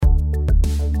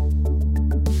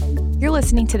You're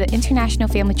listening to the International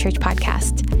Family Church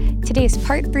podcast. Today is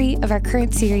part 3 of our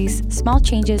current series, Small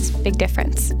Changes, Big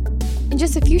Difference. In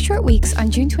just a few short weeks,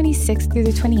 on June 26th through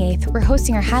the 28th, we're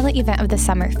hosting our highlight event of the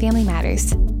summer, Family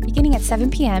Matters. Beginning at 7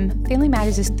 p.m., Family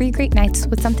Matters is 3 great nights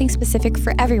with something specific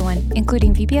for everyone,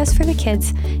 including VBS for the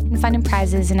kids and fun and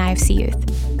prizes in IFC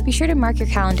Youth. Be sure to mark your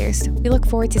calendars. We look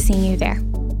forward to seeing you there.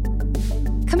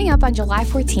 Coming up on July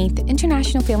 14th,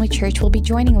 International Family Church will be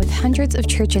joining with hundreds of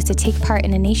churches to take part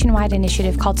in a nationwide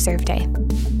initiative called Serve Day.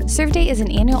 Serve Day is an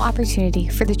annual opportunity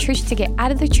for the church to get out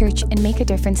of the church and make a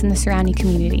difference in the surrounding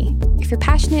community. If you're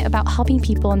passionate about helping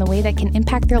people in a way that can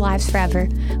impact their lives forever,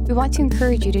 we want to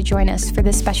encourage you to join us for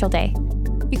this special day.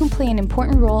 You can play an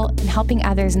important role in helping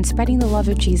others and spreading the love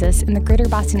of Jesus in the greater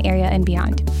Boston area and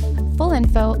beyond. Full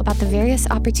info about the various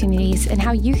opportunities and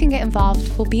how you can get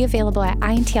involved will be available at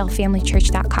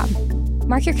intlfamilychurch.com.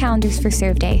 Mark your calendars for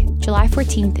Serve Day, July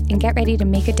 14th, and get ready to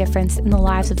make a difference in the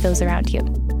lives of those around you.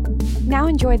 Now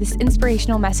enjoy this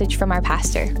inspirational message from our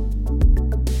pastor.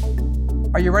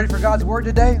 Are you ready for God's word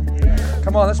today?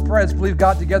 Come on, let's pray. Let's believe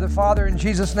God together. Father, in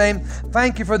Jesus' name,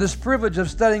 thank you for this privilege of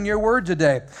studying your word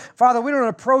today. Father, we don't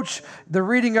approach the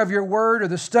reading of your word or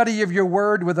the study of your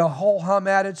word with a ho-hum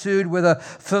attitude, with a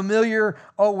familiar,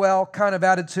 oh well kind of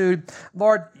attitude.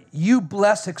 Lord, you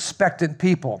bless expectant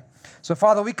people. So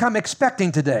Father, we come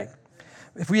expecting today.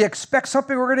 If we expect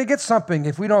something, we're going to get something.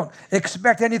 If we don't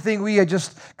expect anything, we are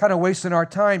just kind of wasting our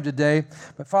time today.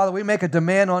 But Father, we make a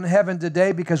demand on heaven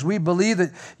today because we believe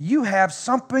that you have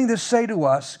something to say to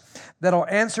us that'll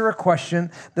answer a question,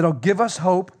 that'll give us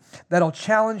hope, that'll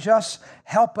challenge us,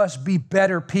 help us be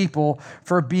better people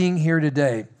for being here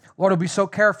today. Lord, we'll be so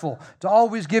careful to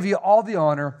always give you all the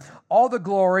honor, all the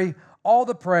glory, all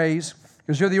the praise,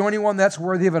 because you're the only one that's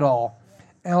worthy of it all.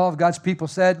 And all of God's people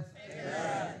said,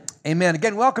 Amen.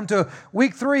 Again, welcome to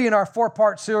week 3 in our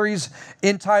 4-part series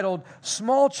entitled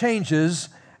Small Changes,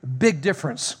 Big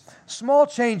Difference. Small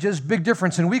changes, big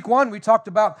difference. In week 1, we talked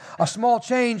about a small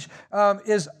change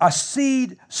is a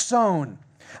seed sown.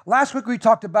 Last week, we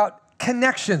talked about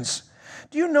connections.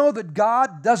 Do you know that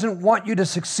God doesn't want you to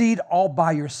succeed all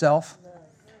by yourself?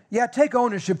 Yeah, take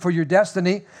ownership for your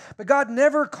destiny, but God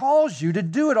never calls you to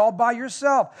do it all by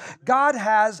yourself. God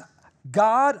has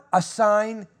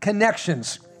God-assigned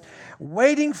connections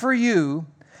waiting for you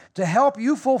to help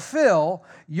you fulfill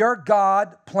your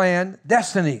God-planned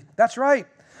destiny. That's right.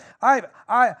 I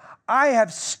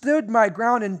have stood my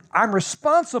ground and I'm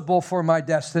responsible for my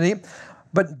destiny,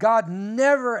 but God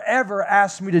never, ever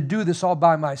asked me to do this all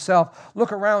by myself.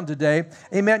 Look around today.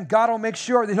 Amen. God will make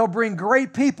sure that He'll bring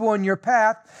great people in your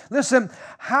path. Listen,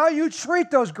 how you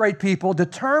treat those great people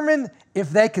determine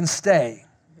if they can stay.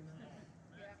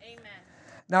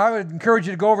 Now, I would encourage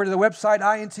you to go over to the website,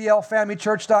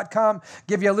 intlfamilychurch.com,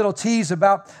 give you a little tease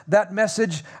about that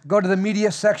message. Go to the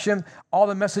media section. All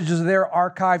the messages are there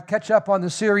archived. Catch up on the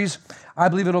series. I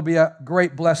believe it'll be a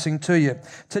great blessing to you.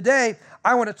 Today,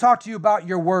 I want to talk to you about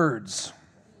your words.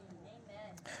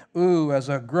 Ooh, as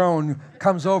a groan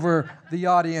comes over the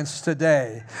audience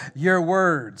today. Your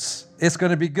words. It's going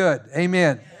to be good.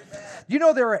 Amen. You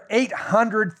know there are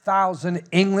 800,000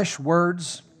 English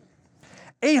words?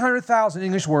 800,000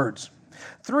 English words.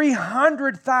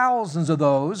 300,000 of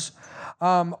those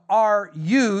are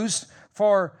used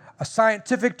for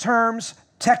scientific terms,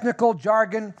 technical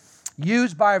jargon,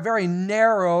 used by a very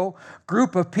narrow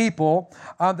group of people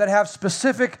that have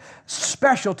specific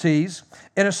specialties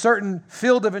in a certain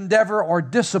field of endeavor or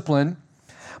discipline.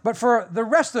 But for the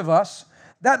rest of us,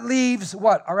 that leaves,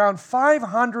 around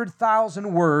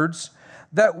 500,000 words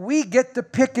that we get to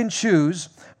pick and choose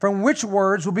from which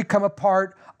words will become a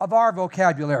part of our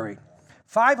vocabulary.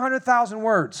 500,000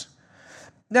 words.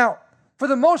 Now, for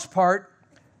the most part,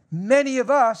 many of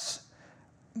us,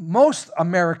 most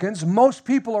Americans, most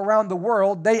people around the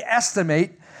world, they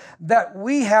estimate that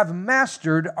we have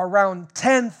mastered around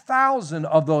 10,000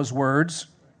 of those words,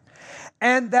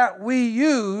 and that we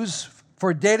use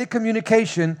for daily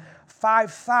communication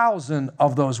 5,000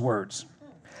 of those words.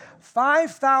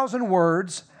 5,000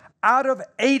 words out of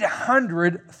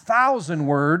 800,000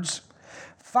 words,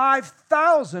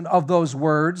 5,000 of those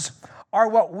words are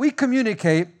what we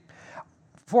communicate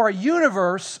for a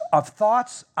universe of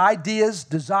thoughts, ideas,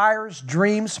 desires,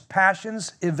 dreams,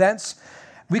 passions, events.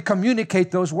 We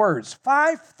communicate those words.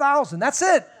 5,000, that's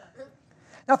it.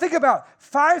 Now think about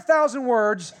 5,000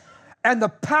 words and the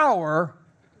power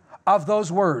of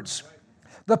those words.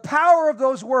 The power of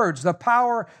those words, the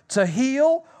power to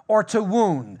heal or to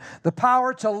wound, the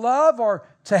power to love or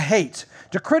to hate,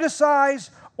 to criticize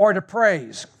or to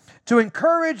praise, to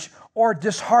encourage or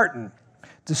dishearten,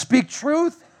 to speak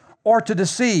truth or to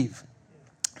deceive.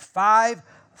 5,000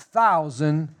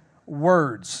 400,000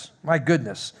 words. My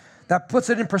goodness. That puts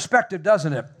it in perspective,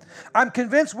 doesn't it? I'm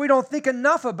convinced we don't think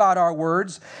enough about our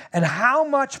words and how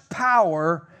much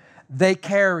power they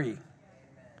carry.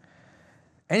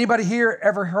 Anybody here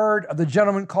ever heard of the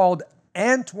gentleman called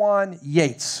Antoine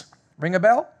Yates? Ring a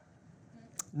bell?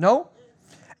 No?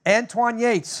 Antoine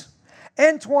Yates.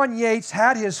 Antoine Yates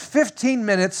had his 15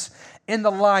 minutes in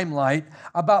the limelight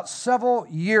about several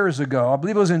years ago. I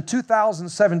believe it was in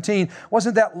 2017.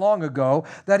 Wasn't that long ago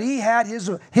that he had his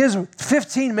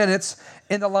 15 minutes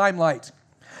in the limelight.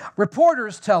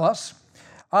 Reporters tell us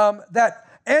that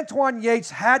Antoine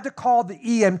Yates had to call the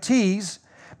EMTs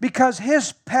because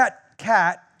his pet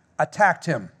cat attacked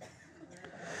him.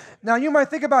 Now, you might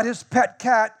think about his pet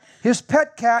cat. His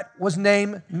pet cat was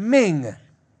named Ming.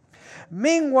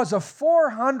 Ming was a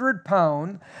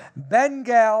 400-pound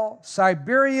Bengal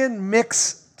Siberian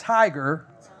mixed tiger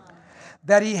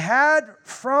that he had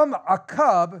from a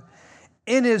cub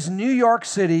in his New York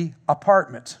City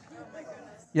apartment.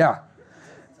 Yeah,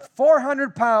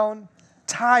 400-pound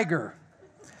tiger.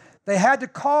 They had to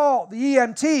call the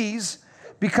EMTs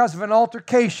because of an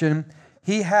altercation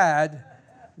he had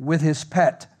with his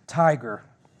pet tiger.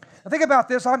 Now think about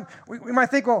this. We might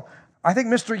think, well, I think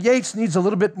Mr. Yates needs a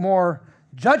little bit more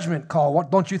judgment call. What,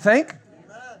 don't you think?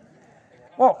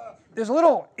 Well, there's a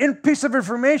little piece of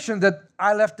information that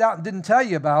I left out and didn't tell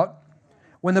you about.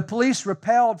 When the police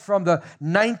rappelled from the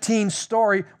 19th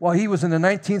story, well, he was in the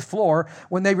 19th floor,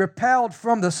 when they rappelled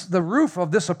from the roof of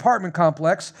this apartment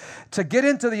complex to get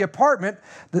into the apartment,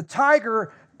 the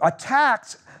tiger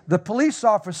attacked the police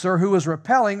officer who was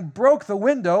rappelling, broke the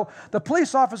window. The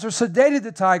police officer sedated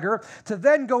the tiger to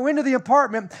then go into the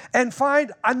apartment and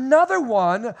find another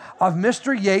one of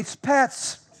Mr. Yates'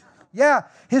 pets. Yeah,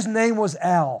 his name was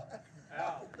Al.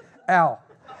 Al.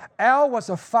 Al was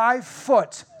a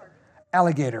 5-foot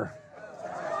alligator.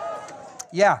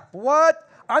 Yeah, what?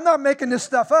 I'm not making this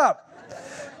stuff up.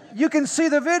 You can see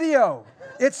the video.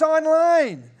 It's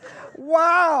online.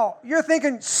 Wow. You're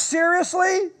thinking,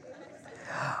 seriously?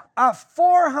 A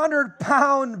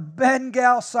 400-pound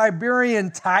Bengal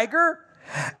Siberian tiger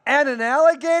and an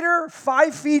alligator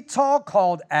 5 feet tall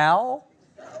called Al?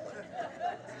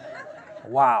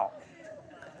 Wow.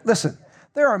 Listen,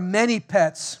 there are many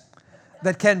pets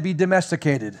that can be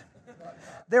domesticated.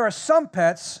 There are some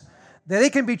pets that they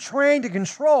can be trained and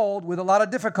controlled with a lot of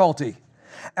difficulty.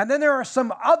 And then there are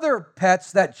some other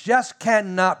pets that just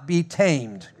cannot be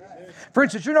tamed. For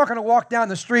instance, you're not going to walk down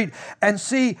the street and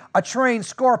see a trained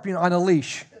scorpion on a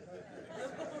leash.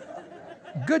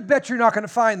 Good bet you're not going to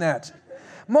find that.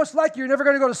 Most likely you're never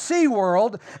going to go to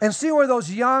SeaWorld and see one of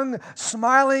those young,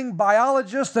 smiling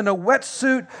biologists in a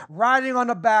wetsuit riding on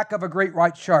the back of a great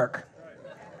white shark.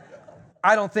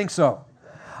 I don't think so.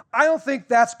 I don't think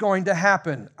that's going to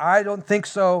happen. I don't think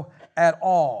so at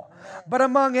all. But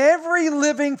among every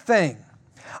living thing,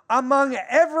 among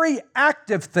every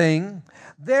active thing,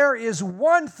 there is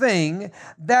one thing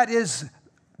that is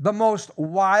the most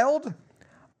wild,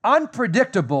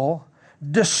 unpredictable,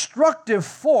 destructive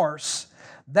force.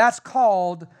 That's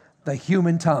called the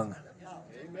human tongue.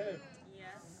 Amen.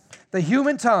 The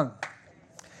human tongue.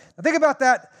 Now think about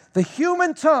that. The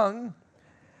human tongue,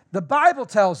 the Bible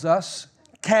tells us,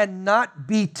 cannot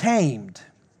be tamed.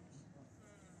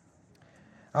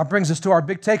 That brings us to our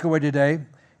big takeaway today.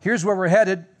 Here's where we're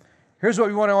headed. Here's what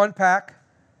we want to unpack.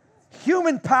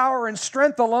 Human power and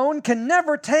strength alone can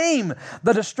never tame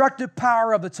the destructive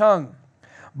power of the tongue.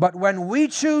 But when we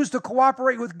choose to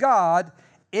cooperate with God,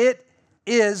 it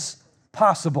is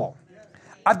possible.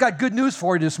 I've got good news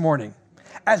for you this morning.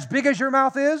 As big as your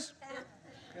mouth is,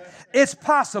 it's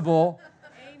possible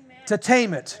to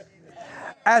tame it.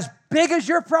 As big as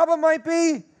your problem might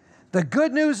be, the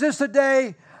good news is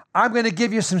today, I'm going to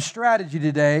give you some strategy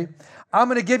today. I'm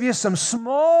going to give you some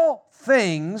small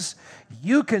things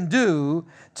you can do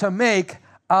to make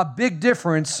a big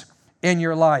difference in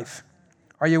your life.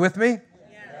 Are you with me?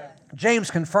 Yeah. James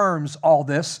confirms all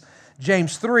this.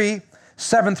 James 3,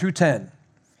 7 through 10.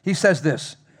 He says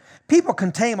this, people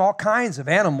can tame all kinds of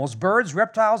animals, birds,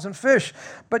 reptiles, and fish,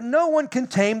 but no one can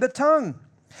tame the tongue.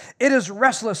 It is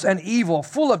restless and evil,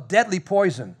 full of deadly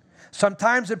poison.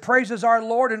 Sometimes it praises our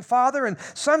Lord and Father, and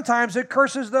sometimes it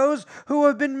curses those who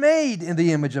have been made in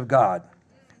the image of God.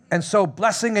 And so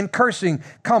blessing and cursing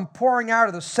come pouring out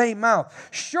of the same mouth.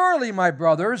 Surely, my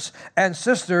brothers and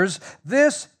sisters,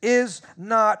 this is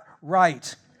not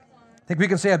right. I think we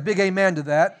can say a big amen to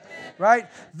that, right?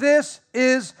 This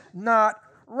is not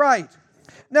right.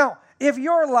 Now, if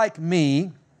you're like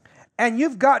me, and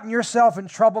you've gotten yourself in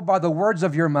trouble by the words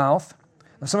of your mouth,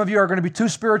 now some of you are going to be too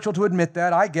spiritual to admit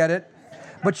that, I get it,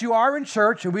 But you are in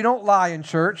church, and we don't lie in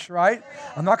church, right?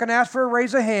 I'm not going to ask for a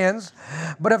raise of hands.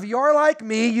 But if you're like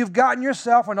me, you've gotten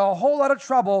yourself in a whole lot of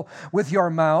trouble with your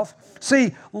mouth.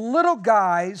 See, little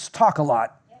guys talk a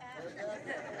lot.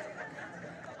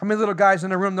 How many little guys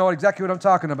in the room know exactly what I'm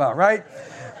talking about, right?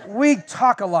 We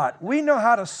talk a lot. We know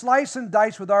how to slice and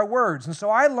dice with our words. And so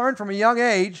I learned from a young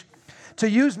age to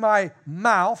use my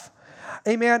mouth.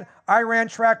 Amen. I ran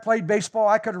track, played baseball.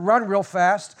 I could run real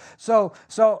fast. So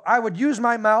I would use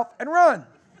my mouth and run,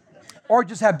 or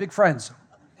just have big friends.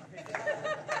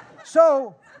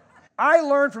 So I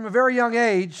learned from a very young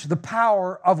age the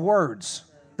power of words,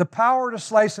 the power to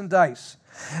slice and dice.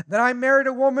 Then I married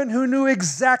a woman who knew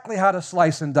exactly how to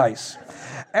slice and dice.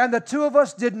 And the two of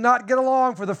us did not get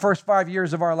along for the first 5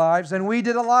 years of our lives, and we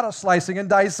did a lot of slicing and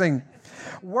dicing.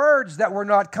 Words that were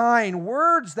not kind,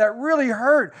 words that really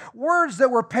hurt, words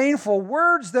that were painful,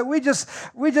 words that we just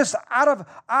out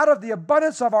of the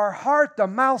abundance of our heart, the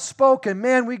mouth spoke, and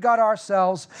man, we got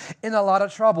ourselves in a lot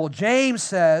of trouble. James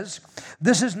says,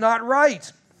 this is not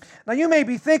right. Now, you may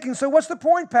be thinking, so what's the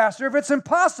point, Pastor? If it's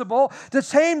impossible to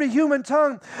tame the human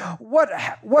tongue, what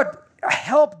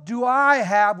help do I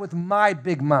have with my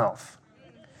big mouth?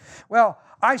 Well,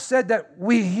 I said that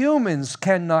we humans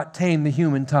cannot tame the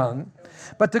human tongue,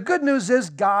 but the good news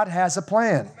is God has a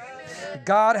plan.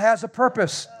 God has a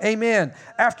purpose. Amen.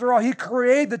 After all, He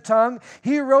created the tongue.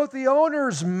 He wrote the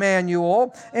owner's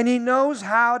manual, and He knows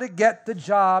how to get the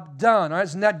job done.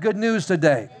 Isn't that good news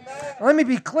today? Let me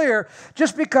be clear.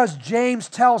 Just because James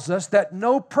tells us that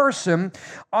no person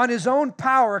on his own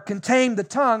power can tame the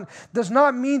tongue does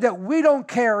not mean that we don't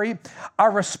carry a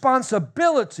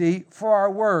responsibility for our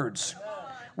words.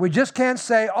 We just can't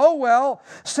say, oh, well,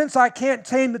 since I can't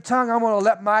tame the tongue, I'm going to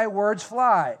let my words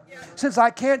fly. Since I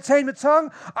can't tame the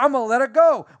tongue, I'm going to let it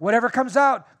go. Whatever comes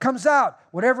out, comes out.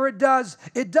 Whatever it does,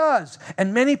 it does.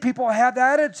 And many people have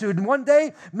that attitude. And one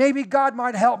day, maybe God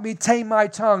might help me tame my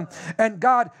tongue. And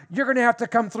God, you're going to have to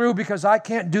come through because I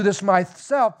can't do this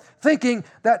myself, thinking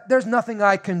that there's nothing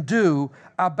I can do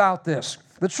about this.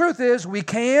 The truth is, we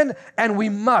can and we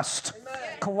must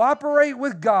cooperate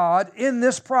with God in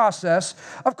this process.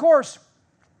 Of course,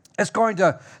 it's going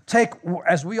to take,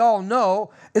 as we all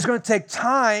know, it's going to take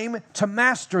time to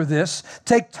master this,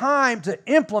 take time to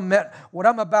implement what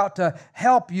I'm about to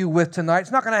help you with tonight.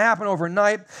 It's not going to happen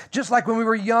overnight. Just like when we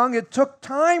were young, it took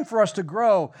time for us to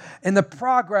grow in the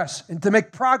progress and to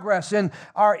make progress in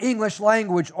our English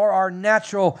language or our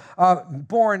natural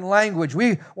born language.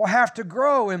 We will have to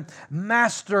grow and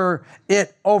master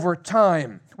it over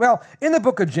time. Well, in the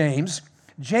book of James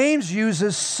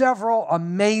uses several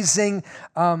amazing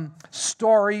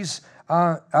stories,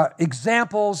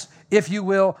 examples, if you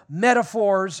will,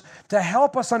 metaphors to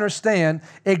help us understand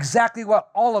exactly what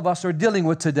all of us are dealing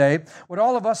with today, what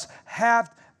all of us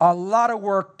have a lot of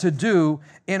work to do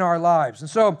in our lives. And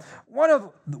so one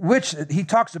of which he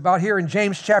talks about here in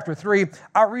James chapter 3,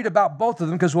 I'll read about both of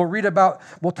them because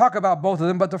we'll talk about both of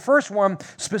them, but the first one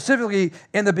specifically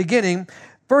in the beginning,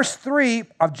 verse 3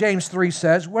 of James 3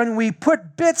 says, when we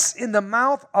put bits in the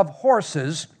mouth of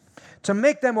horses to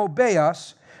make them obey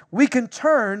us, we can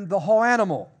turn the whole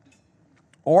animal.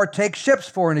 Or take ships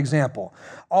for an example.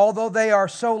 Although they are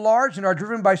so large and are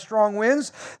driven by strong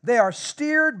winds, they are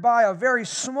steered by a very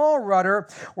small rudder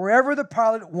wherever the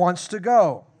pilot wants to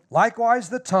go. Likewise,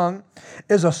 the tongue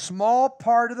is a small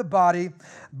part of the body,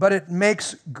 but it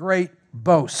makes great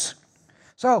boasts.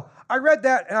 So I read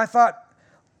that and I thought,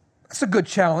 that's a good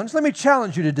challenge. Let me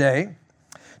challenge you today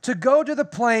to go to the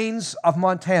plains of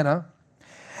Montana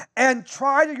and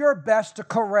try your best to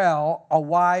corral a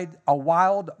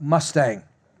wild Mustang.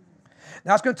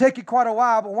 Now, it's going to take you quite a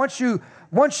while, but once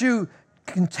you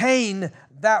contain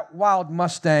that wild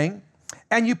Mustang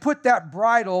and you put that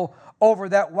bridle over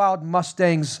that wild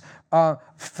Mustang's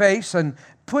face and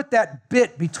put that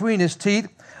bit between his teeth,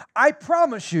 I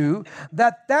promise you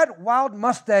that wild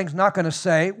Mustang's not going to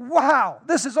say, wow,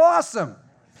 this is awesome.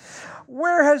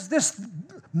 Where has this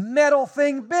metal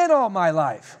thing been all my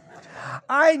life?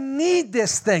 I need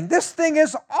this thing. This thing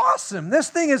is awesome. This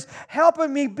thing is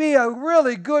helping me be a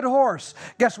really good horse.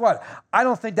 Guess what? I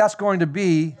don't think that's going to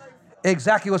be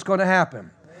exactly what's going to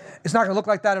happen. It's not going to look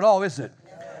like that at all, is it?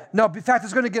 No, in fact,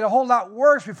 it's going to get a whole lot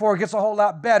worse before it gets a whole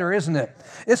lot better, isn't it?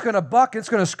 It's going to buck, it's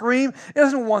going to scream. He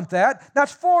doesn't want that.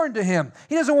 That's foreign to him.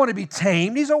 He doesn't want to be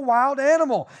tamed. He's a wild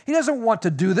animal. He doesn't want to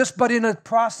do this, but in a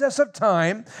process of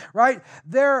time, right,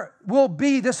 there will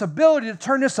be this ability to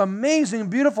turn this amazing,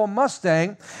 beautiful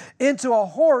Mustang into a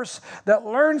horse that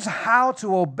learns how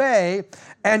to obey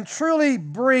and truly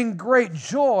bring great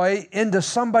joy into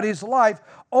somebody's life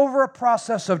over a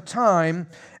process of time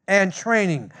and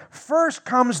training. First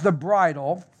comes the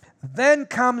bridle, then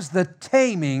comes the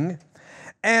taming,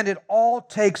 and it all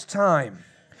takes time.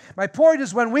 My point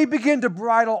is, when we begin to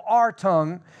bridle our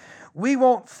tongue, we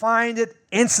won't find it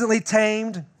instantly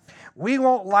tamed. We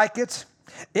won't like it.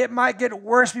 It might get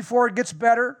worse before it gets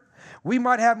better. We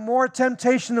might have more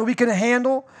temptation than we can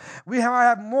handle. We might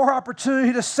have more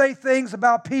opportunity to say things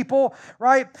about people,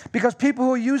 right? Because people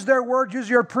who use their words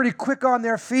usually are pretty quick on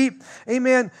their feet.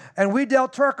 Amen. And we Del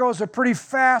Turcos are pretty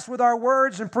fast with our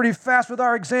words and pretty fast with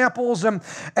our examples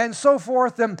and so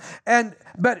forth.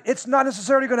 But it's not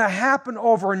necessarily going to happen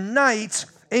overnight.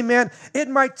 Amen. It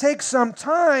might take some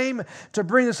time to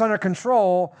bring this under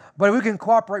control, but if we can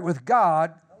cooperate with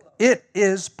God, it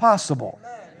is possible.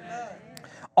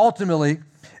 Ultimately,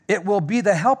 it will be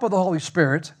the help of the Holy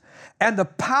Spirit and the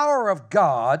power of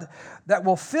God that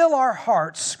will fill our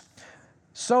hearts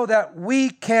so that we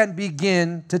can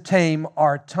begin to tame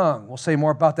our tongue. We'll say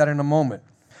more about that in a moment.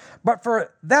 But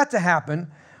for that to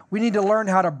happen, we need to learn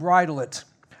how to bridle it.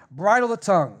 Bridle the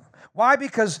tongue. Why?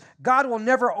 Because God will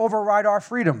never override our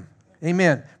freedom.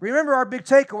 Amen. Remember our big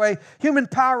takeaway, human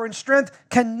power and strength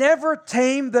can never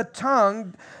tame the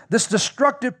tongue, this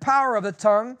destructive power of the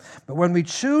tongue, but when we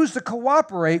choose to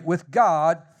cooperate with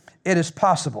God, it is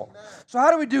possible. So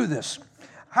how do we do this?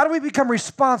 How do we become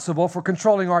responsible for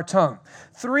controlling our tongue?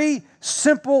 3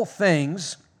 simple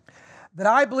things that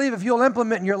I believe if you'll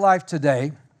implement in your life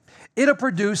today, it'll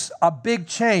produce a big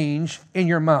change in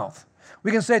your mouth. We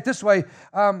can say it this way,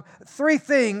 3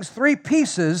 things, 3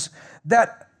 pieces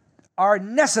that are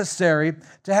necessary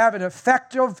to have an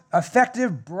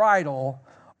effective bridle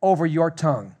over your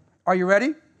tongue. Are you ready?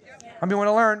 Yep. How many want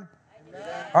to learn?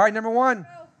 Yep. All right, number 1.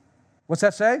 What's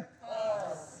that say?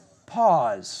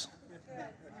 Pause.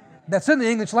 That's in the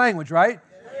English language, right?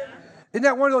 Yep. Isn't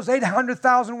that one of those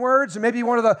 800,000 words, or maybe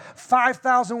one of the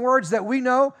 5,000 words that we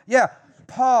know? Yeah,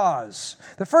 pause.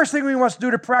 The first thing we want to do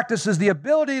to practice is the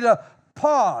ability to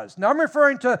pause. Now, I'm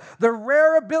referring to the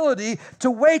rare ability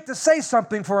to wait to say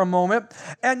something for a moment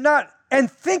and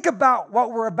think about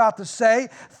what we're about to say.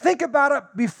 Think about it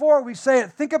before we say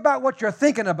it. Think about what you're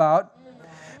thinking about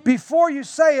before you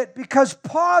say it, because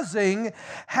pausing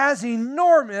has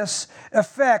enormous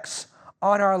effects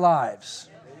on our lives.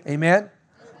 Amen?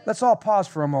 Let's all pause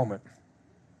for a moment.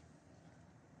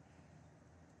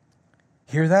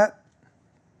 Hear that?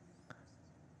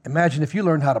 Imagine if you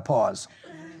learned how to pause.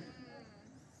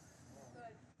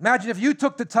 Imagine if you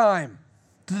took the time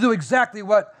to do exactly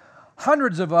what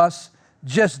hundreds of us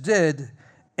just did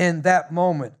in that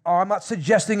moment. Oh, I'm not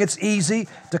suggesting it's easy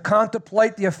to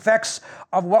contemplate the effects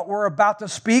of what we're about to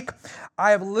speak.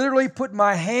 I have literally put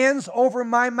my hands over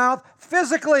my mouth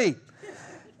physically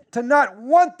to not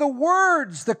want the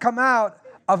words to come out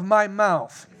of my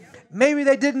mouth. Maybe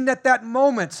they didn't at that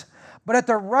moment, but at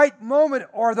the right moment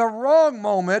or the wrong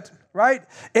moment, right?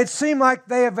 It seemed like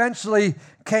they eventually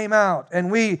came out.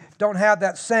 And we don't have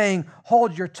that saying,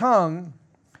 hold your tongue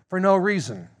for no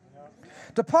reason.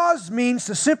 To pause means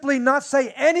to simply not say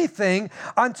anything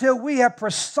until we have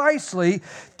precisely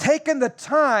taken the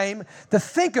time to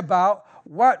think about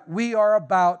what we are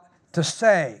about to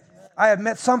say. I have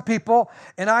met some people,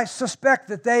 and I suspect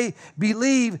that they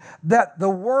believe that the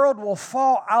world will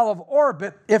fall out of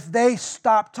orbit if they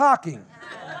stop talking.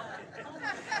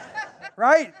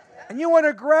 Right? And you want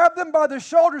to grab them by the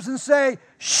shoulders and say,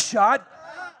 shut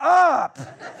up.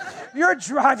 You're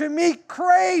driving me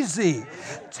crazy.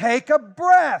 Take a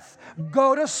breath.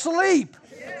 Go to sleep.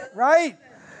 Right?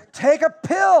 Take a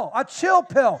pill, a chill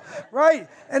pill. Right?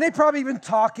 And they probably even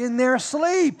talk in their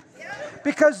sleep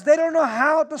because they don't know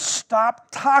how to stop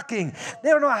talking. They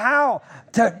don't know how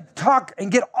to talk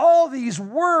and get all these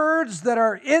words that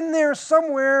are in there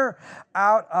somewhere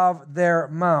out of their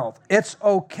mouth. It's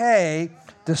okay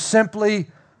to simply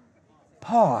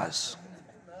pause.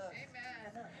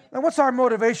 Now, what's our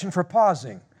motivation for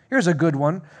pausing? Here's a good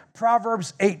one.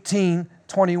 Proverbs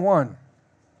 18:21.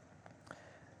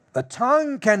 The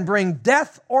tongue can bring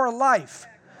death or life.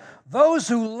 Those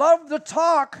who love to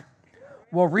talk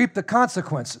will reap the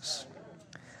consequences.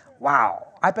 Wow.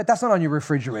 I bet that's not on your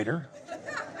refrigerator.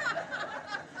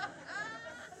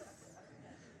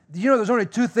 Do you know there's only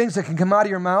 2 things that can come out of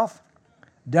your mouth?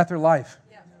 Death or life.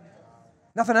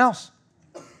 Nothing else.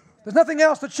 There's nothing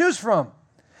else to choose from.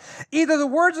 Either the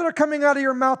words that are coming out of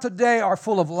your mouth today are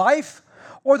full of life,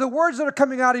 or the words that are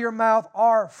coming out of your mouth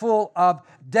are full of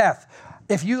death.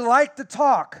 If you like to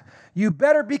talk, you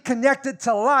better be connected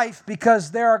to life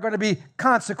because there are going to be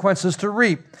consequences to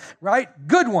reap, right?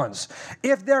 Good ones.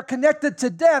 If they're connected to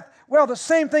death, well, the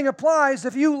same thing applies.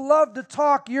 If you love to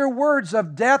talk your words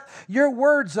of death, your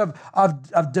words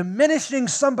of diminishing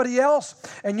somebody else,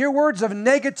 and your words of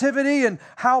negativity and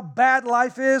how bad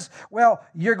life is, well,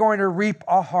 you're going to reap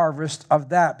a harvest of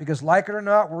that because, like it or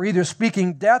not, we're either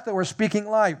speaking death or we're speaking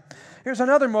life. Here's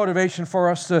another motivation for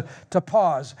us to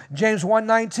pause. James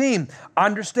 1:19.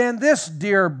 Understand this,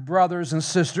 dear brothers and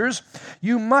sisters.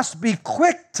 You must be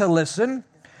quick to listen,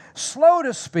 slow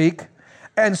to speak,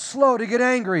 and slow to get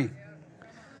angry.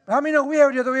 How many know we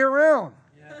have it the other way around?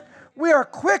 We are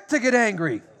quick to get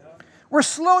angry. We're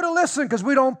slow to listen because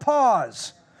we don't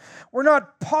pause. We're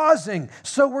not pausing,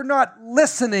 so we're not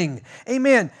listening.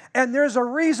 Amen. And there's a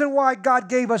reason why God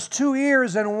gave us 2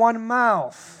 ears and 1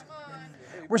 mouth.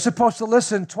 We're supposed to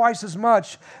listen twice as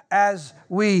much as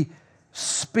we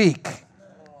speak.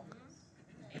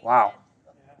 Wow.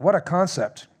 What a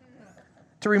concept.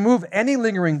 To remove any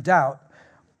lingering doubt,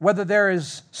 whether there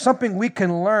is something we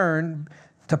can learn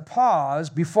to pause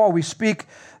before we speak,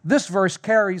 this verse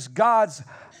carries God's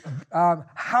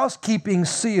housekeeping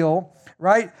seal,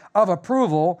 right, of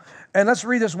approval. And let's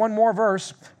read this one more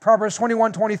verse. Proverbs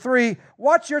 21:23.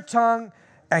 Watch your tongue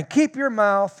and keep your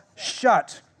mouth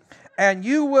shut, and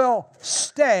you will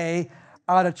stay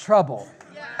out of trouble.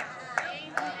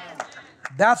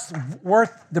 That's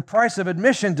worth the price of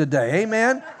admission today.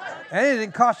 Amen? And it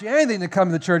didn't cost you anything to come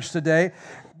to the church today.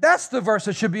 That's the verse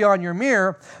that should be on your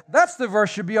mirror. That's the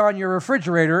verse that should be on your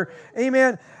refrigerator.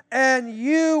 Amen? And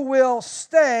you will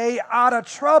stay out of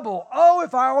trouble. Oh,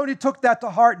 if I only took that to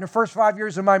heart in the first 5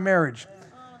 years of my marriage.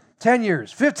 10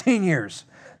 years, 15 years,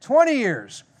 20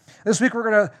 years. This week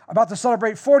we're about to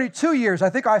celebrate 42 years. I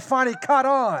think I finally caught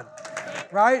on,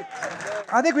 right?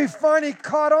 I think we finally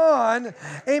caught on.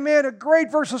 Amen. A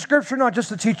great verse of Scripture, not just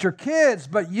to teach your kids,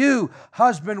 but you,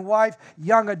 husband, wife,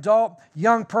 young adult,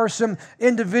 young person,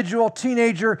 individual,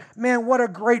 teenager. Man, what a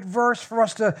great verse for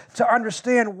us to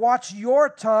understand. Watch your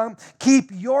tongue, keep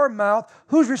your mouth.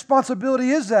 Whose responsibility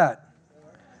is that?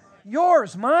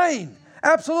 Yours, mine.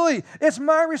 Absolutely. It's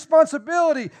my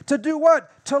responsibility to do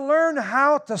what? To learn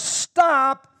how to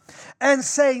stop and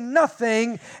say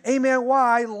nothing. Amen.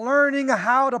 Why? Learning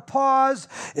how to pause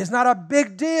is not a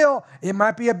big deal. It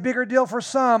might be a bigger deal for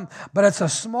some, but it's a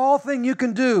small thing you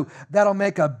can do that'll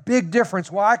make a big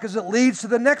difference. Why? Because it leads to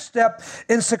the next step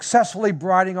in successfully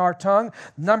bridling our tongue.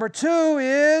 Number two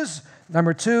is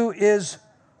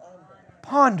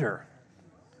ponder.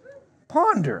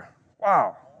 Ponder.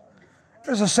 Wow.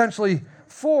 There's essentially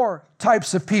 4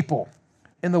 types of people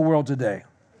in the world today.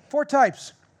 4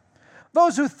 types.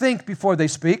 Those who think before they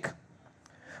speak.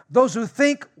 Those who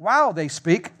think while they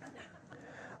speak.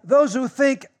 Those who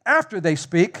think after they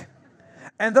speak.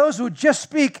 And those who just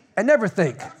speak and never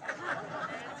think.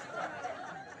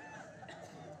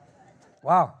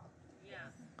 Wow.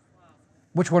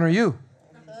 Which one are you?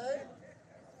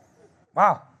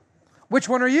 Wow. Which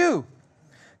one are you?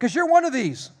 Because you're one of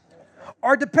these.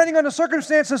 Or depending on the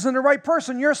circumstances and the right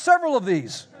person, you're several of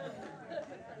these.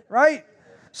 Right?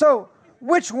 So,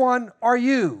 which one are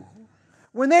you?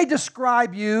 When they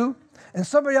describe you and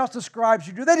somebody else describes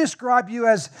you, do they describe you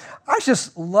as, I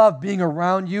just love being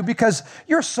around you because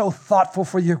you're so thoughtful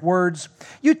for your words.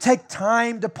 You take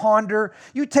time to ponder.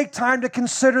 You take time to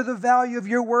consider the value of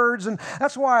your words. And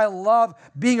that's why I love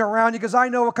being around you because I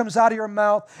know what comes out of your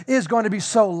mouth is going to be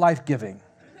so life-giving.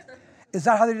 Is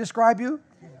that how they describe you?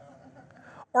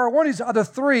 Or one of these other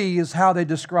 3 is how they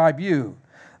describe you.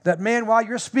 That, man, while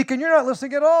you're speaking, you're not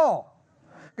listening at all.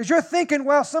 Because you're thinking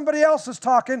while somebody else is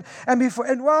talking, and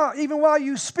even while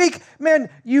you speak, man,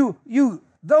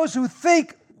 those who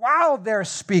think while they're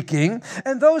speaking,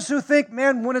 and those who think,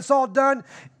 man, when it's all done,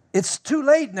 it's too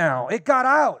late now. It got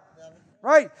out.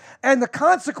 Right? And the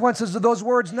consequences of those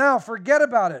words now, forget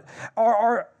about it.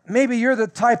 Or maybe you're the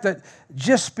type that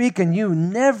just speak and you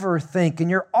never think, and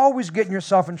you're always getting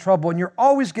yourself in trouble, and you're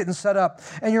always getting set up,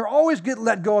 and you're always getting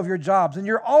let go of your jobs, and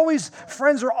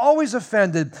friends are always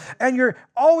offended, and you're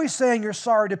always saying you're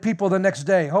sorry to people the next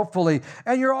day, hopefully,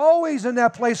 and you're always in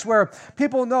that place where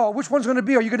people know which one's going to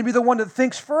be. Are you going to be the one that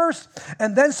thinks first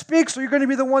and then speaks, or you're going to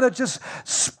be the one that just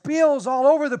spills all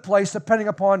over the place depending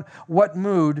upon what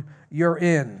mood you're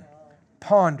in?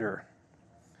 Ponder.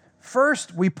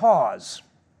 First, we pause.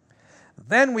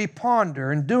 Then we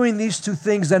ponder, and doing these 2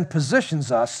 things then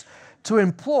positions us to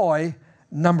employ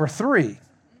number 3.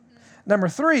 Number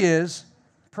 3 is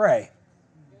pray.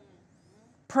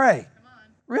 Pray.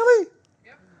 Really?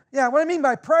 Yep. Yeah, what I mean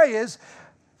by pray is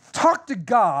talk to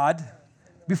God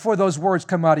before those words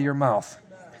come out of your mouth.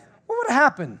 Well, would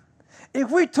happen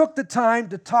if we took the time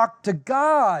to talk to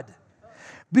God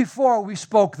before we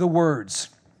spoke the words?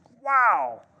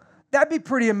 Wow, that'd be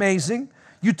pretty amazing.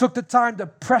 You took the time to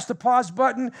press the pause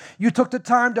button. You took the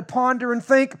time to ponder and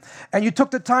think. And you took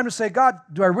the time to say, God,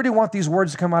 do I really want these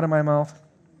words to come out of my mouth?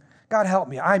 God, help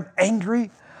me. I'm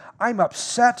angry. I'm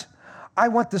upset. I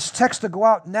want this text to go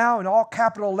out now in all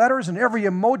capital letters and every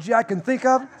emoji I can think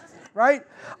of, right?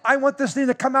 I want this thing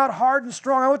to come out hard and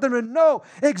strong. I want them to know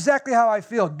exactly how I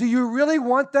feel. Do you really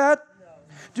want that?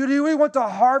 Do you really want the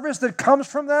harvest that comes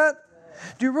from that?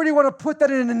 Do you really want to put that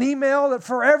in an email that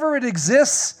forever it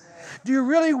exists? Do you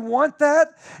really want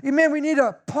that? Man, we need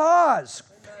to pause,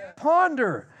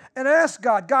 ponder, and ask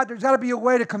God, there's got to be a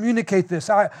way to communicate this.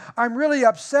 I'm really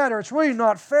upset, or it's really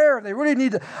not fair.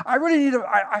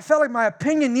 I felt like my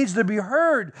opinion needs to be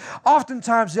heard.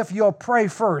 Oftentimes, if you'll pray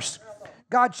first,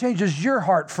 God changes your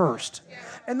heart first.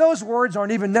 And those words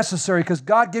aren't even necessary because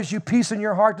God gives you peace in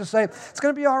your heart to say, it's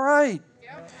going to be all right.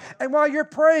 And while you're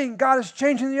praying, God is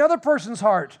changing the other person's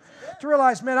heart to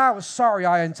realize, man, I was sorry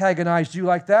I antagonized you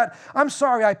like that. I'm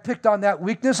sorry I picked on that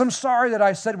weakness. I'm sorry that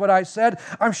I said what I said.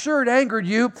 I'm sure it angered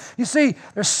you. You see,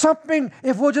 there's something,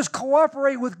 if we'll just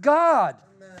cooperate with God.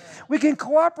 We can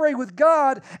cooperate with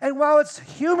God, and while it's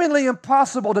humanly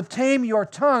impossible to tame your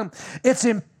tongue, it's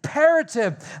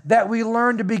imperative that we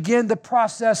learn to begin the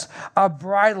process of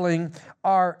bridling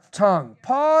our tongue.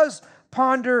 Pause,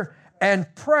 ponder, and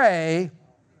pray.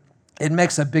 It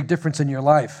makes a big difference in your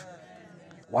life.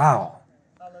 Wow.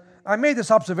 I made this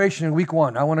observation in week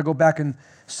 1. I want to go back and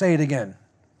say it again.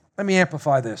 Let me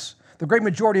amplify this. The great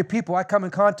majority of people I come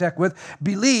in contact with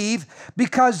believe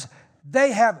because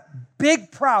they have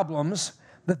big problems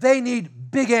that they need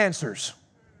big answers.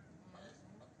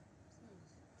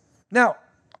 Now,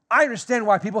 I understand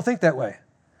why people think that way.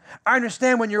 I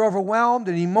understand when you're overwhelmed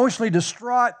and emotionally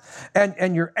distraught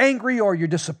and you're angry or you're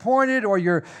disappointed or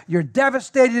you're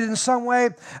devastated in some way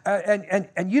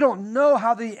and you don't know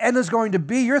how the end is going to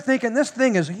be. You're thinking, this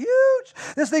thing is huge.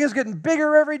 This thing is getting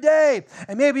bigger every day.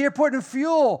 And maybe you're putting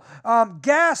fuel,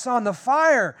 gas on the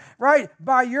fire, right,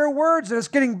 by your words, and it's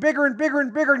getting bigger and bigger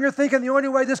and bigger. And you're thinking the only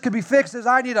way this could be fixed is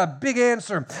I need a big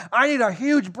answer. I need a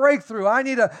huge breakthrough. I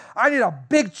need a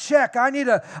big check. I need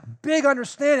a big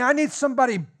understanding. I need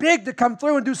somebody big to come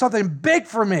through and do something big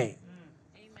for me.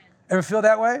 Amen. Ever feel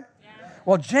that way? Yeah.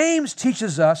 Well, James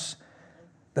teaches us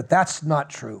that that's not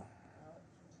true.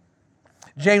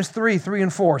 James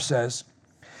 3:3-4 says,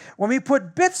 when we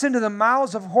put bits into the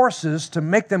mouths of horses to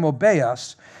make them obey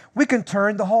us, we can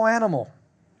turn the whole animal.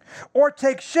 Or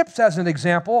take ships as an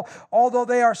example. Although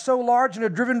they are so large and are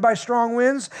driven by strong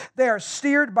winds, they are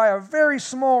steered by a very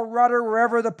small rudder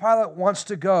wherever the pilot wants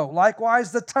to go.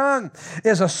 Likewise, the tongue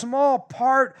is a small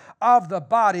part of the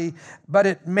body, but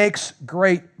it makes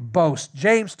great boast.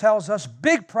 James tells us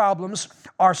big problems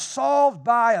are solved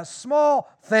by a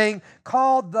small thing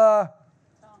called the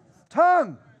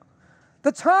tongue.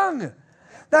 The tongue.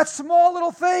 That small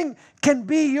little thing can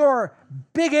be your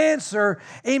big answer.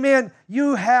 Amen.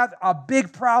 You have a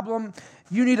big problem.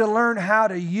 You need to learn how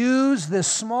to use this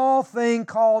small thing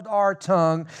called our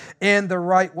tongue in the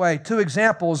right way. 2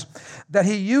 examples that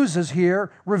he uses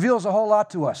here reveals a whole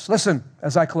lot to us. Listen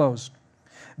as I close.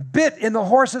 Bit in the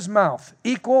horse's mouth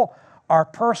equal our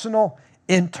personal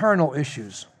internal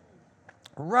issues.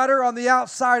 Rudder on the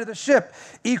outside of the ship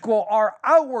equal our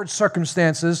outward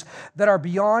circumstances that are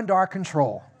beyond our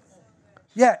control.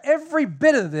 Yeah, every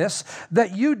bit of this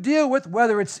that you deal with,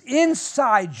 whether it's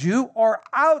inside you or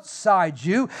outside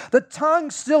you, the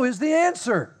tongue still is the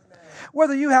answer.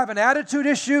 Whether you have an attitude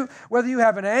issue, whether you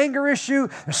have an anger issue,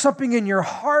 there's something in your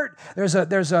heart, there's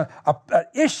an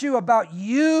issue about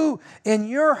you in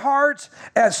your heart,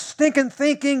 as stinking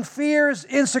thinking, fears,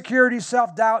 insecurity,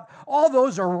 self-doubt, all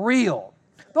those are real.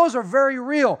 Those are very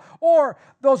real. Or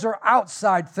those are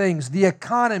outside things, the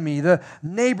economy, the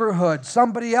neighborhood,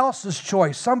 somebody else's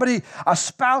choice, a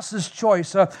spouse's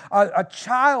choice, a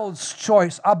child's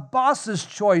choice, a boss's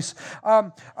choice,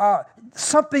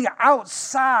 something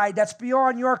outside that's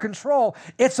beyond your control.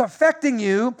 It's affecting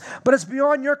you, but it's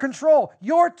beyond your control.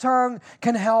 Your tongue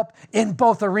can help in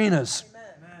both arenas.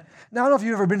 Amen. Now, I don't know if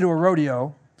you've ever been to a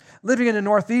rodeo. Living in the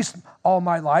Northeast all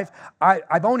my life,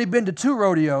 I've only been to 2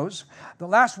 rodeos. The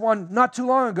last one, not too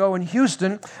long ago in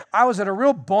Houston, I was at a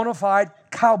real bona fide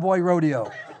cowboy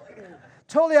rodeo.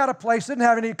 Totally out of place, didn't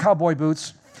have any cowboy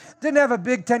boots, didn't have a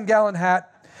big 10-gallon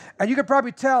hat, and you could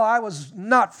probably tell I was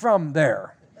not from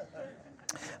there.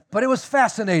 But it was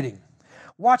fascinating,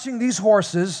 watching these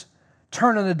horses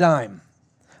turn on a dime.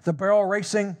 The barrel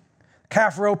racing,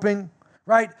 calf roping,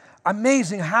 right?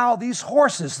 Amazing how these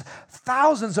horses,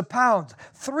 thousands of pounds,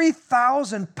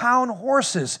 3,000-pound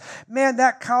horses. Man,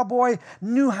 that cowboy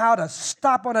knew how to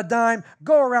stop on a dime,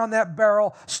 go around that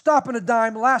barrel, stop on a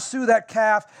dime, lasso that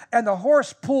calf, and the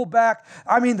horse pulled back.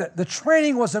 I mean, the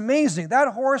training was amazing. That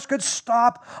horse could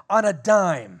stop on a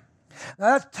dime.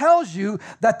 Now that tells you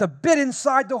that the bit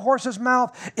inside the horse's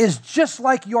mouth is just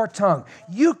like your tongue.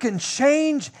 You can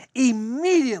change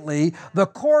immediately the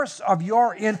course of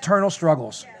your internal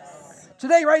struggles.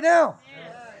 Today, right now.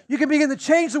 You can begin to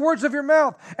change the words of your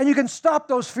mouth, and you can stop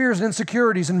those fears and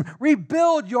insecurities and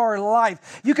rebuild your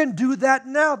life. You can do that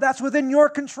now. That's within your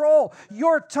control.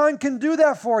 Your tongue can do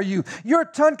that for you. Your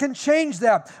tongue can change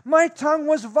that. My tongue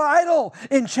was vital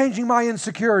in changing my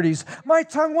insecurities. My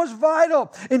tongue was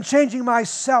vital in changing my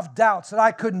self-doubts that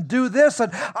I couldn't do this,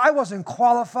 that I wasn't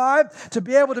qualified to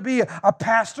be able to be a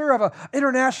pastor of an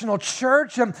international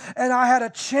church, and I had to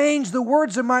change the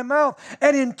words in my mouth.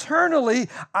 And internally,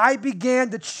 I began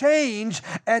to change,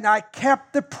 and I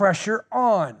kept the pressure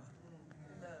on.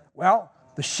 Well,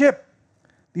 the ship,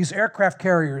 these aircraft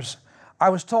carriers, I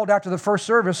was told after the first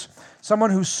service, someone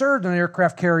who served an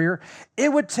aircraft carrier,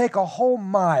 it would take a whole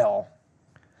mile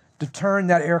to turn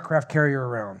that aircraft carrier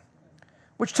around,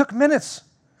 which took minutes.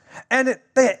 And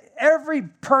every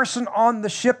person on the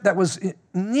ship that was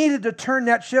needed to turn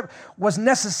that ship was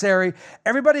necessary.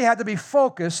 Everybody had to be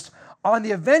focused on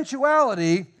the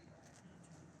eventuality,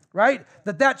 right,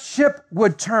 that ship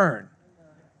would turn.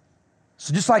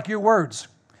 So just like your words,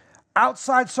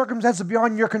 outside circumstances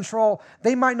beyond your control,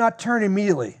 they might not turn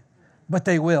immediately, but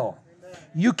they will.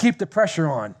 You keep the pressure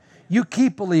on. You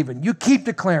keep believing. You keep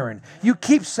declaring. You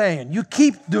keep saying. You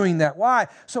keep doing that. Why?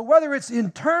 So whether it's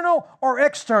internal or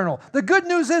external, the good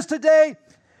news is today,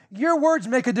 your words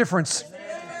make a difference.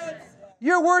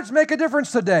 Your words make a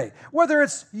difference today. Whether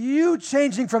it's you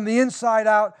changing from the inside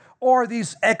out or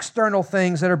these external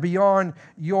things that are beyond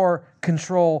your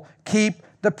control, keep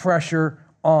the pressure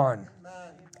on.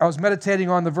 I was meditating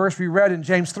on the verse we read in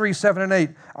James 3, 7 and 8.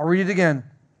 I'll read it again.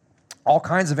 All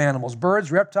kinds of animals,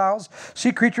 birds, reptiles,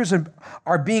 sea creatures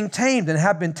are being tamed and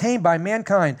have been tamed by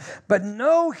mankind. But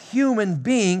no human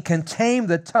being can tame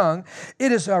the tongue.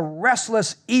 It is a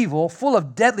restless evil full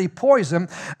of deadly poison.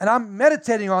 And I'm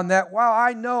meditating on that while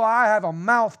I know I have a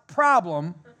mouth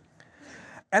problem.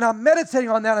 And I'm meditating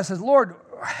on that. And I said, Lord,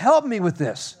 help me with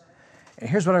this. And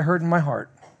here's what I heard in my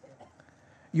heart.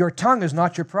 Your tongue is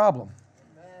not your problem.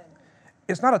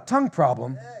 It's not a tongue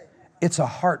problem. It's a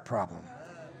heart problem.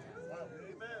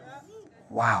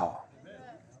 Wow.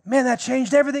 Man, that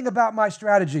changed everything about my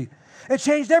strategy. It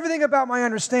changed everything about my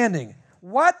understanding.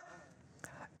 What?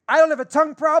 I don't have a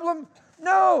tongue problem?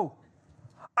 No.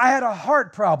 I had a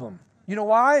heart problem. You know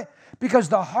why? Because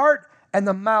the heart and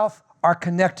the mouth are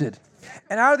connected.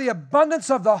 And out of the abundance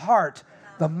of the heart,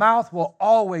 the mouth will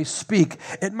always speak.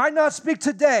 It might not speak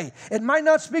today. It might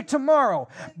not speak tomorrow.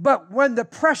 But when the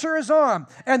pressure is on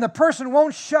and the person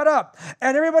won't shut up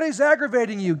and everybody's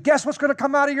aggravating you, guess what's going to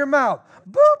come out of your mouth?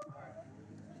 Boop.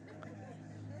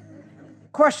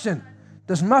 Question,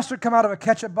 does mustard come out of a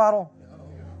ketchup bottle?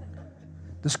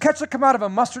 Does ketchup come out of a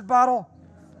mustard bottle?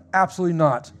 Absolutely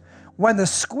not. When the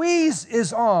squeeze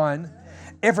is on,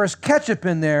 if there's ketchup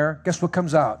in there, guess what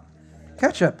comes out?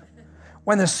 Ketchup.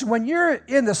 When you're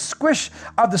in the squish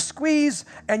of the squeeze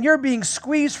and you're being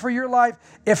squeezed for your life,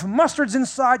 if mustard's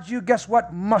inside you, guess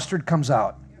what? Mustard comes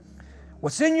out.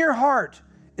 What's in your heart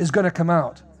is going to come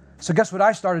out. So guess what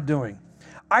I started doing?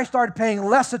 I started paying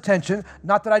less attention,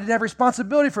 not that I didn't have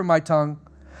responsibility for my tongue.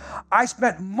 I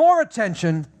spent more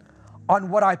attention on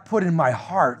what I put in my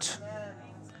heart.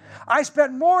 I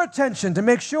spent more attention to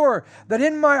make sure that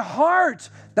in my heart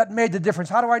that made the difference.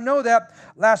 How do I know that?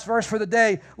 Last verse for the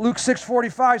day, Luke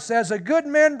 6:45 says, a good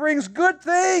man brings good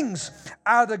things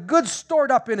out of the good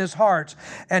stored up in his heart.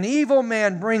 An evil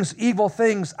man brings evil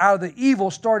things out of the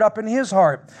evil stored up in his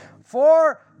heart.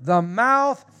 For the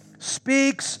mouth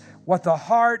speaks what the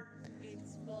heart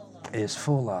is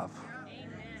full of.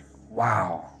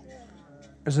 Wow.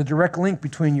 There's a direct link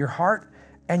between your heart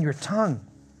and your tongue.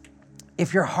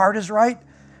 If your heart is right,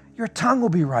 your tongue will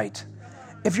be right.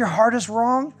 If your heart is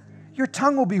wrong, your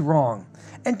tongue will be wrong.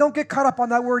 And don't get caught up on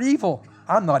that word evil.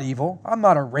 I'm not evil. I'm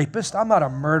not a rapist. I'm not a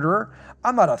murderer.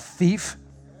 I'm not a thief.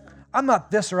 I'm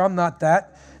not this or I'm not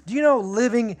that. Do you know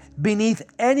living beneath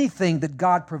anything that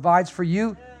God provides for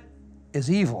you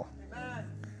is evil?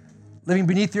 Living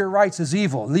beneath your rights is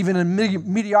evil. Living in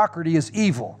mediocrity is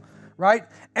evil, right?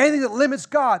 Anything that limits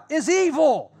God is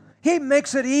evil. He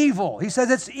makes it evil. He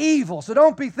says it's evil. So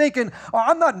don't be thinking, oh,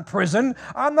 I'm not in prison.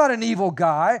 I'm not an evil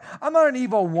guy. I'm not an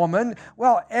evil woman.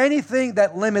 Well, anything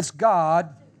that limits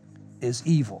God is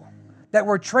evil. That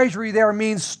word treasury there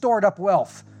means stored up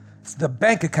wealth. It's the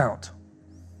bank account.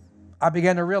 I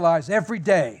began to realize every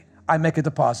day I make a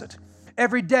deposit.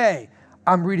 Every day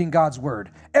I'm reading God's word.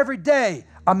 Every day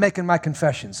I'm making my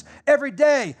confessions. Every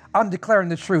day I'm declaring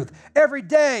the truth. Every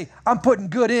day I'm putting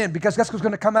good in, because that's what's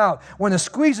going to come out. When the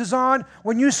squeeze is on,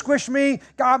 when you squish me,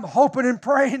 God, I'm hoping and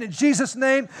praying in Jesus'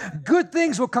 name, good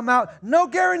things will come out. No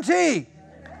guarantee.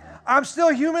 I'm still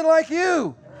human like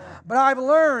you. But I've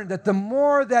learned that the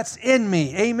more that's in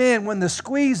me, amen, when the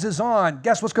squeeze is on,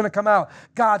 guess what's going to come out?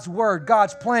 God's word,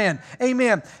 God's plan,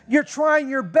 amen. You're trying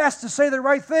your best to say the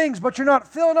right things, but you're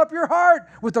not filling up your heart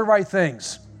with the right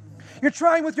things. You're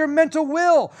trying with your mental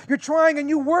will. You're trying and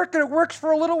you work and it works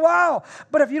for a little while.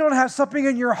 But if you don't have something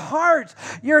in your heart,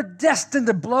 you're destined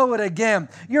to blow it again.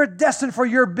 You're destined for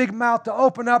your big mouth to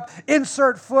open up,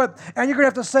 insert foot, and you're going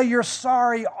to have to say you're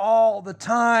sorry all the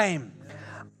time.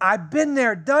 I've been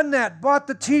there, done that, bought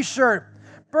the t-shirt,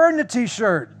 burned the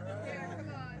t-shirt.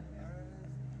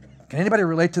 Can anybody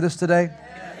relate to this today?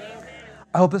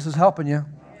 I hope this is helping you.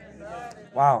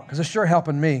 Wow, because it's sure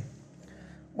helping me.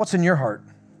 What's in your heart?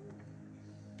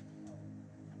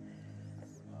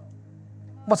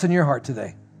 What's in your heart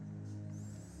today?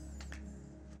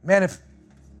 Man, if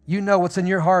you know what's in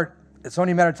your heart, it's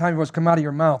only a matter of time before it's come out of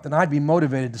your mouth, and I'd be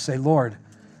motivated to say, Lord,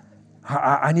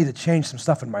 I need to change some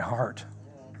stuff in my heart.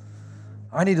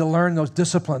 I need to learn those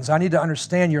disciplines. I need to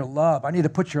understand your love. I need to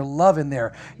put your love in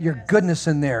there, your goodness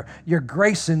in there, your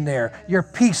grace in there, your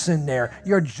peace in there,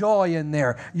 your joy in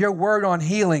there, your word on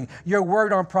healing, your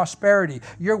word on prosperity,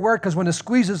 your word, because when the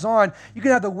squeeze is on, you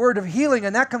can have the word of healing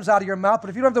and that comes out of your mouth, but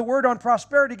if you don't have the word on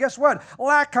prosperity, guess what?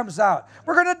 Lack comes out.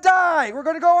 We're going to die. We're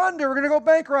going to go under. We're going to go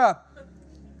bankrupt,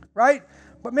 right?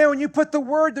 But man, when you put the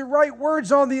right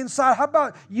words on the inside, how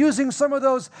about using some of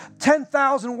those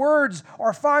 10,000 words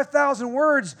or 5,000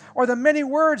 words or the many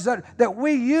words that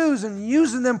we use and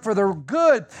using them for the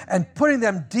good and putting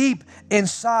them deep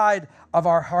inside of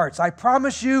our hearts. I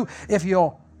promise you, if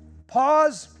you'll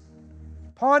pause,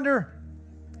 ponder,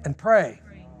 and pray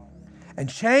and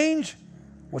change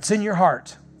what's in your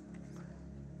heart,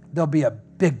 there'll be a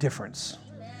big difference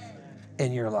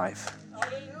in your life.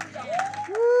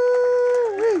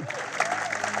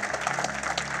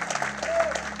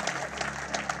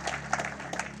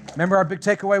 Remember our big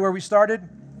takeaway where we started?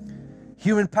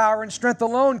 Human power and strength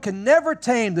alone can never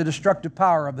tame the destructive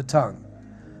power of the tongue.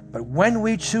 But when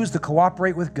we choose to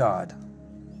cooperate with God,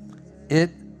 it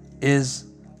is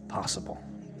possible.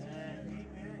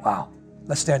 Wow.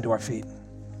 Let's stand to our feet.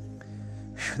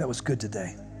 Whew, that was good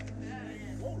today.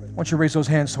 I want you to raise those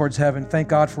hands towards heaven. Thank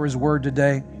God for His word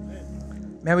today.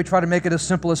 Man, we try to make it as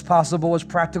simple as possible, as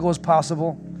practical as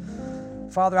possible.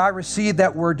 Father, I received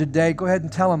that word today. Go ahead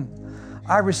and tell Him,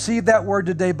 I received that word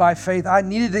today by faith. I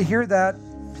needed to hear that.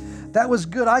 That was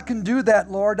good. I can do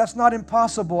that, Lord. That's not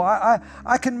impossible. I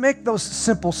can make those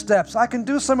simple steps. I can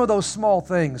do some of those small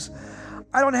things.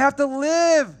 I don't have to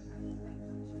live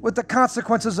with the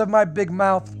consequences of my big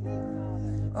mouth.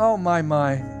 Oh,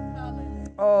 my.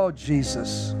 Oh,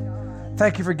 Jesus.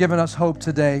 Thank you for giving us hope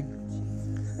today.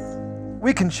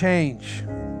 We can change.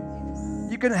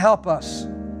 You can help us.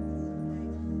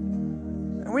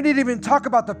 And we need to even talk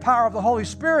about the power of the Holy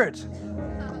Spirit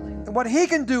and what He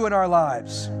can do in our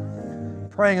lives.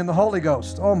 Praying in the Holy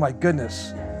Ghost. Oh my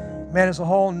goodness. Man, it's a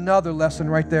whole nother lesson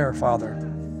right there, Father.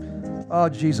 Oh,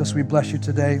 Jesus, we bless you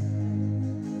today.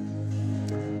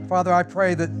 Father, I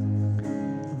pray that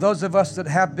those of us that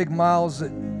have big mouths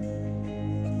that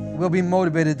will be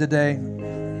motivated today.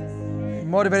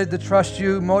 Motivated to trust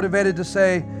you, motivated to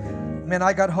say, man,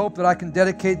 I got hope that I can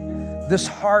dedicate this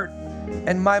heart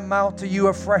and my mouth to you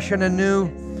afresh and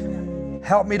anew.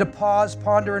 Help me to pause,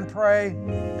 ponder, and pray.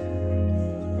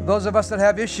 Those of us that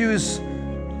have issues,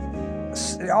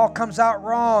 it all comes out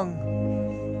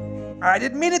wrong. I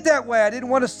didn't mean it that way. I didn't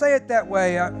want to say it that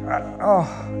way.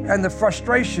 And the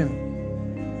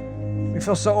frustration. We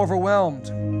feel so overwhelmed.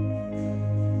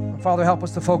 Father, help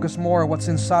us to focus more on what's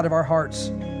inside of our hearts,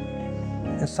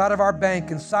 inside of our bank,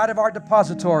 inside of our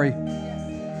depository.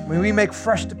 When we make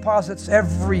fresh deposits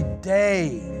every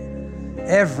day,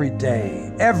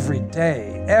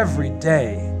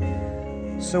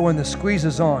 so when the squeeze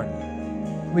is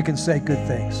on, we can say good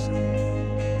things.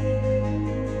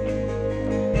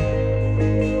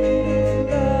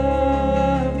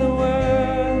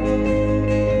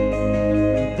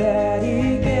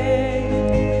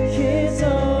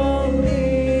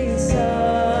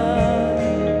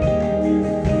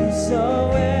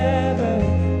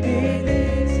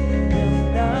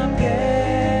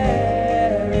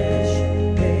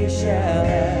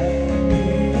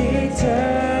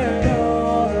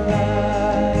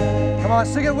 on,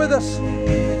 sing it with us.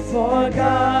 For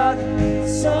God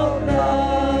so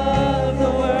loved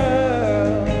the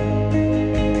world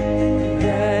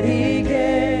that He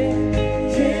gave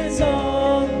His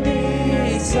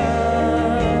only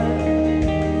Son.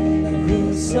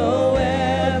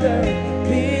 Whosoever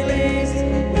believes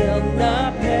will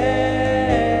not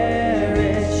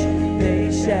perish,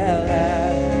 they shall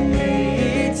have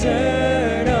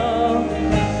eternal.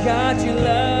 God, you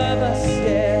love us,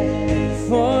 yeah.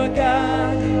 For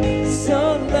God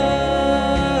so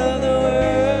loved the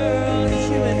world,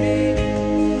 you and me.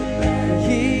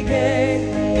 He gave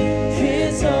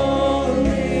His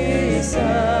only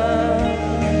Son.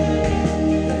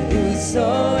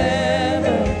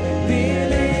 Whosoever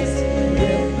believes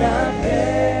will not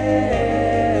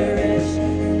perish,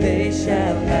 they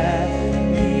shall have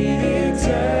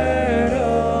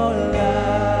eternal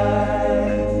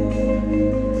life.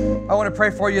 I want to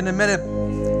pray for you in a minute.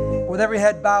 With every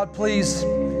head bowed, please.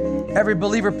 Every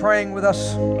believer praying with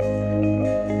us.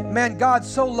 Man, God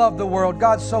so loved the world.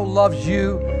 God so loves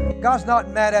you. God's not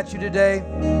mad at you today.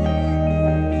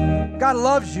 God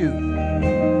loves you.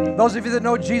 Those of you that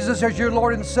know Jesus as your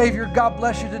Lord and Savior, God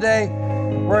bless you today.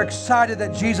 We're excited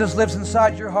that Jesus lives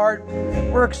inside your heart.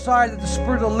 We're excited that the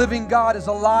Spirit of the living God is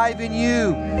alive in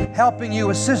you, helping you,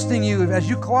 assisting you as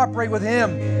you cooperate with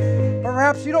Him. But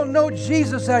perhaps you don't know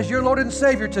Jesus as your Lord and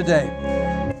Savior today.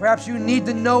 Perhaps you need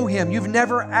to know Him. You've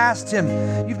never asked Him.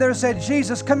 You've never said,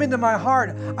 Jesus, come into my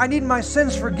heart. I need my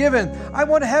sins forgiven. I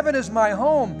want heaven as my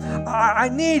home. I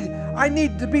need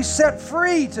to be set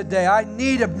free today. I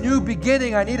need a new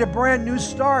beginning. I need a brand new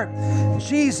start.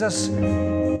 Jesus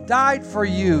died for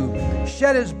you,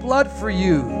 shed His blood for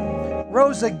you,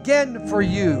 rose again for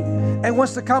you, and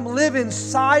wants to come live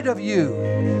inside of you,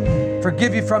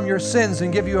 forgive you from your sins,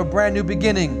 and give you a brand new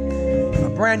beginning, a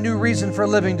brand new reason for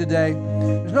living today.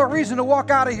 There's no reason to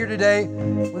walk out of here today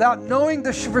without knowing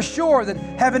for sure that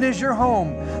heaven is your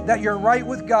home, that you're right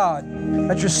with God,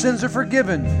 that your sins are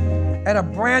forgiven, and a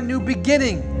brand new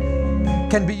beginning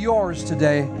can be yours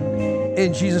today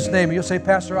in Jesus' name. You'll say,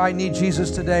 Pastor, I need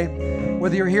Jesus today.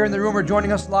 Whether you're here in the room or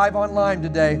joining us live online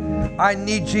today, I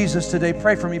need Jesus today.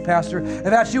 Pray for me, Pastor. If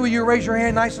that's you, will you raise your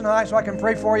hand nice and high so I can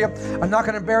pray for you? I'm not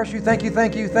going to embarrass you. Thank you,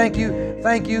 thank you, thank you,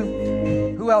 thank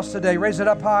you. Who else today? Raise it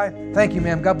up high. Thank you,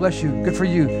 ma'am. God bless you. Good for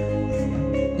you.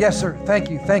 Yes, sir. Thank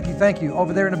you, thank you, thank you.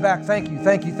 Over there in the back, thank you,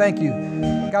 thank you, thank you.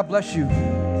 God bless you.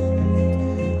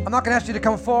 I'm not going to ask you to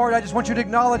come forward. I just want you to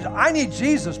acknowledge, I need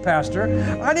Jesus, Pastor.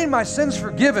 I need my sins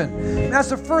forgiven. And that's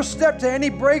the first step to any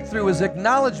breakthrough, is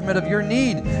acknowledgement of your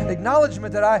need.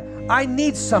 Acknowledgement that I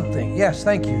need something. Yes,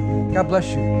 thank you. God bless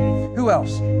you. Who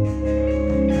else?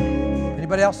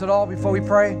 Anybody else at all before we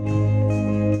pray?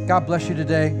 God bless you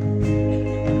today.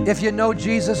 If you know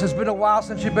Jesus, it's been a while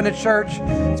since you've been at church.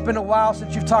 It's been a while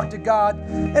since you've talked to God.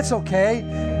 It's okay.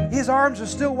 His arms are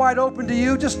still wide open to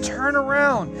you. Just turn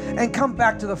around and come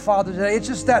back to the Father today. It's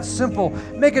just that simple.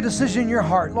 Make a decision in your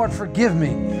heart. Lord, forgive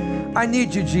me. I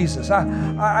need you, Jesus.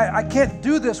 I can't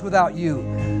do this without you.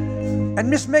 And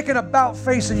just make an about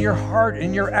face in your heart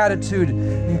and your attitude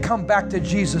and come back to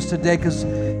Jesus today, because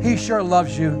He sure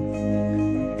loves you.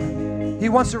 He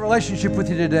wants a relationship with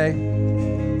you today.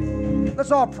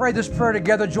 Let's all pray this prayer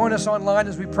together. Join us online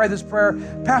as we pray this prayer.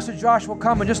 Pastor Josh will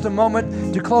come in just a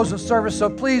moment to close the service, so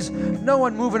please, no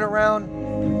one moving around.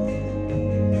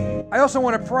 I also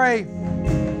want to pray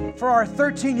for our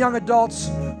 13 young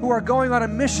adults who are going on a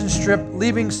mission trip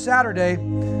leaving Saturday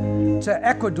to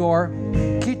Ecuador,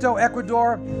 Quito,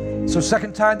 Ecuador. So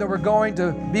second time that we're going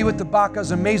to be with the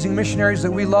Bacas, amazing missionaries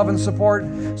that we love and support.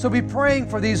 So be praying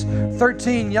for these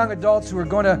 13 young adults who are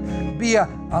going to be a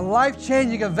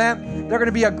life-changing event. They're going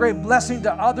to be a great blessing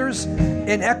to others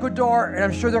in Ecuador, and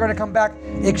I'm sure they're going to come back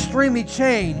extremely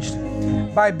changed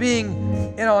by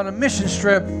being on a mission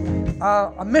trip.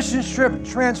 A mission trip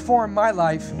transformed my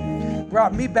life,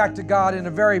 brought me back to God in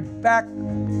a very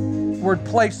backward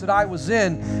place that I was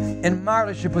in my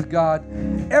relationship with God.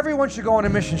 Everyone should go on a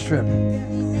mission trip.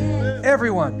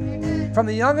 Everyone, from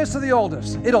the youngest to the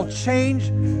oldest. It'll change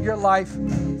your life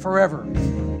forever.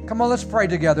 Come on, let's pray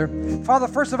together. Father,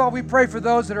 first of all, we pray for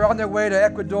those that are on their way to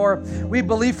Ecuador. We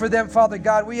believe for them, Father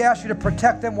God. We ask you to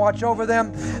protect them, watch over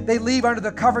them. They leave under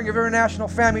the covering of International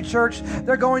Family Church.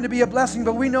 They're going to be a blessing,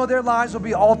 but we know their lives will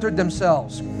be altered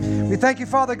themselves. We thank you,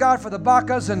 Father God, for the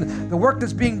Bacas and the work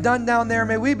that's being done down there.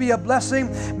 May we be a blessing.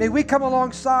 May we come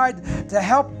alongside to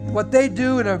help what they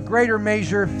do in a greater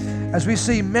measure as we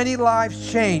see many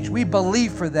lives change. We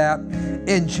believe for that.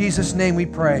 In Jesus' name we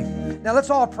pray. Now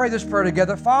let's all pray this prayer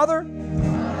together. Father,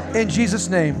 in Jesus'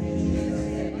 name,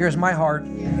 here's my heart.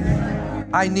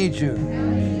 I need you.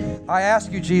 I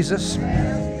ask you, Jesus,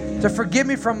 to forgive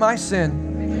me from my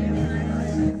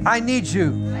sin. I need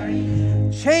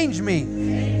you. Change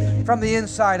me from the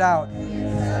inside out.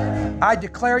 I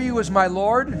declare you as my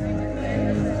Lord,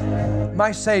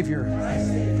 my Savior.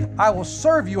 I will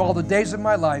serve you all the days of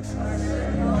my life.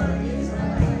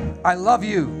 I love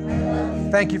you.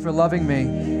 Thank you for loving me.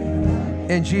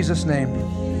 In Jesus' name,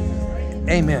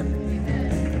 amen.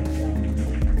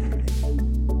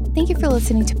 Thank you for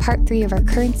listening to part 3 of our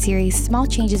current series, Small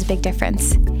Changes, Big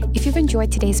Difference. If you've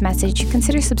enjoyed today's message,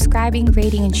 consider subscribing,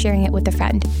 rating, and sharing it with a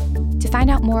friend. To find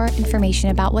out more information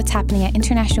about what's happening at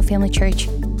International Family Church,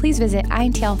 please visit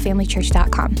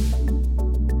intlfamilychurch.com.